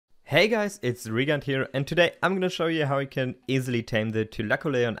Hey guys, it's Regund here, and today I'm gonna show you how you can easily tame the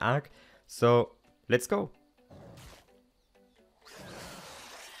Thylacoleo arc. So let's go.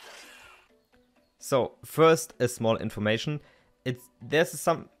 So first, a small information. There's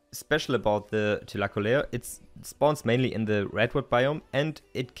some special about the Thylacoleo. It spawns mainly in the redwood biome, and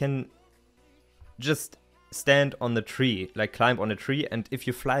it can just stand on the tree, like climb on a tree, and if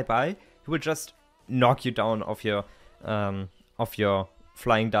you fly by, it will just knock you down off your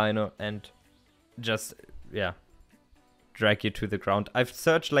flying dino and just, yeah, drag you to the ground. I've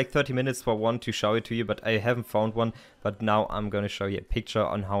searched like 30 minutes for one to show it to you, but I haven't found one. But now I'm gonna show you a picture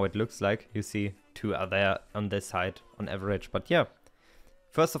on how it looks like. You see two are there on this side on average. But yeah,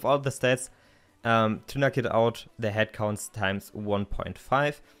 first of all, the stats. To knock it out, the head counts times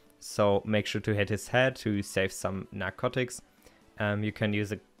 1.5. So make sure to hit his head to save some narcotics. You can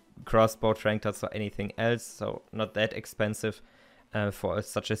use a crossbow, trank darts, or anything else, so not that expensive for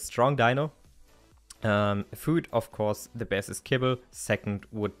such a strong dino. Food, of course, the best is kibble. Second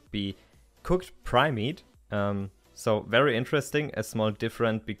would be cooked prime meat. So very interesting, a small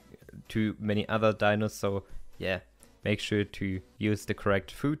different to many other dinos. So yeah, make sure to use the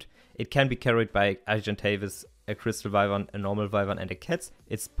correct food. It can be carried by Argentavis, a crystal wyvern, a normal wyvern, and a cat.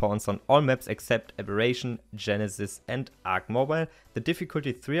 It spawns on all maps except Aberration, Genesis, and Ark Mobile. The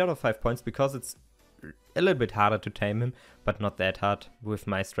difficulty 3 out of 5 points because it's a little bit harder to tame him, but not that hard with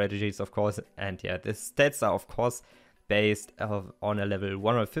my strategies, of course. And yeah, the stats are of course based on a level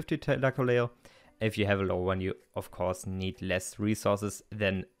 150 Thylacoleo. If you have a low one, you of course need less resources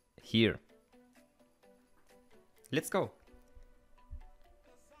than here. Let's go.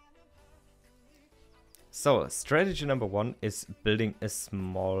 So strategy number 1 is building a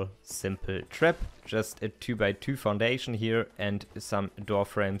small simple trap, just a 2x2 foundation here and some door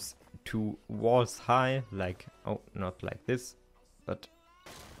frames 2 walls high, like, oh, not like this, but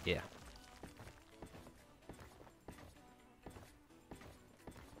yeah.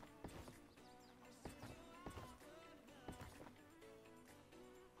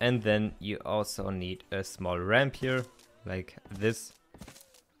 And then you also need a small ramp here, like this.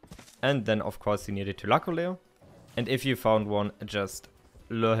 And then of course you need a Thylacoleo. And if you found one, just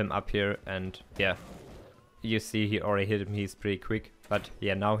lure him up here and yeah. You see he already hit him, he's pretty quick. But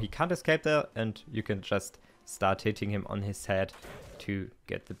yeah, now he can't escape there and you can just start hitting him on his head to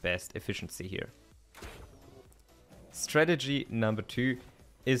get the best efficiency here. Strategy number 2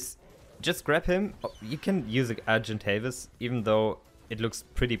 is just grab him. You can use an Argentavis, even though it looks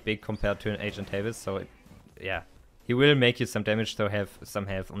pretty big compared to an Argentavis. So yeah, he will make you some damage, so have some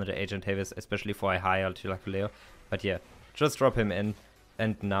health on the Argentavis, especially for a higher Thylacoleo. But yeah, just drop him in.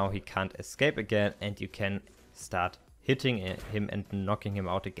 And now he can't escape again, and you can start hitting him and knocking him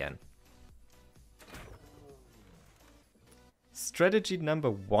out again. Strategy number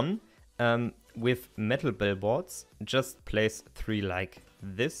 1, with metal billboards, just place 3 like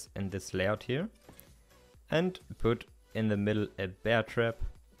this in this layout here. And put in the middle a bear trap.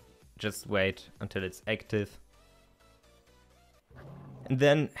 Just wait until it's active. And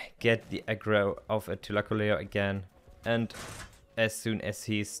then get the aggro of a Thylacoleo again. And as soon as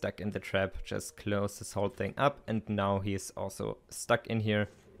he's stuck in the trap, just close this whole thing up. And now he's also stuck in here.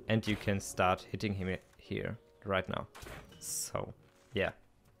 And you can start hitting him here right now. So, yeah.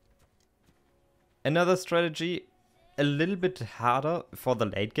 Another strategy, a little bit harder for the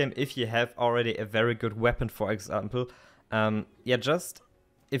late game. If you have already a very good weapon, for example. Yeah, just,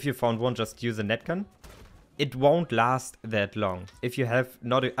 if you found one, just use a net gun. It won't last that long. If you have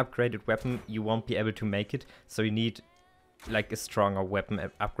not an upgraded weapon, you won't be able to make it. So you need like a stronger weapon,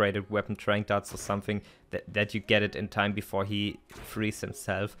 an upgraded weapon, trank darts or something, that you get it in time before he frees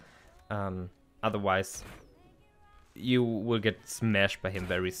himself. Otherwise, you will get smashed by him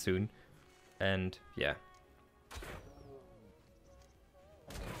very soon. And yeah.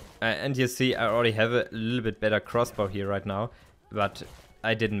 And you see, I already have a little bit better crossbow here right now, but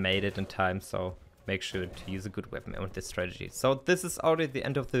I didn't make it in time, so make sure to use a good weapon with this strategy. So this is already the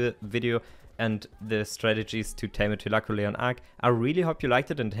end of the video and the strategies to tame a Thylacoleo arc. I really hope you liked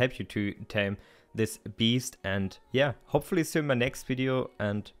it and helped you to tame this beast. And yeah, hopefully see you in my next video,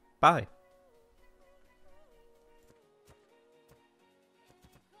 and bye.